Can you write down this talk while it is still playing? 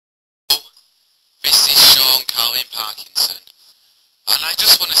born Carlin Parkinson. And I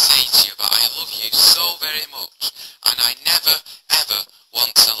just want to say to you that I love you so very much, and I never, ever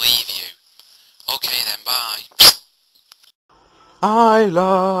want to leave you. Okay then, bye. I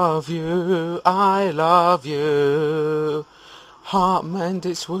love you. Heart mend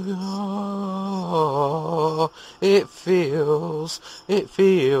its will. It feels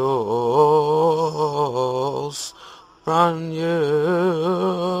brand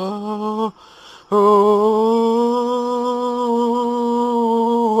new.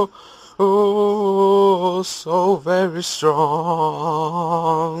 Oh, so very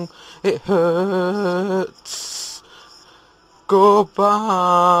strong. It hurts. Goodbye,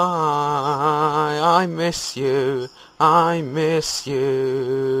 I miss you,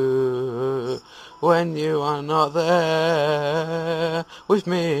 when you are not there with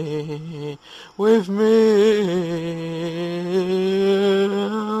me,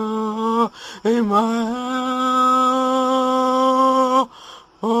 in my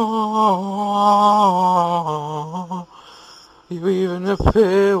oh, you even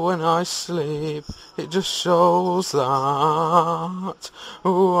appear when I sleep. It just shows that,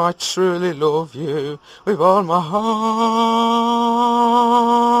 oh, I truly love you with all my heart.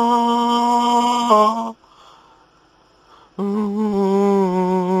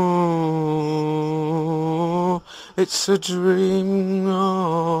 Ooh, it's a dream,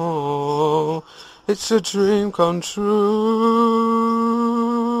 oh, it's a dream come true.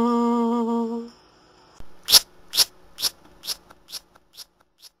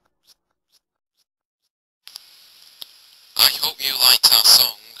 I hope you liked our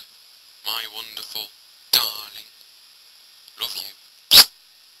song, My Wonderful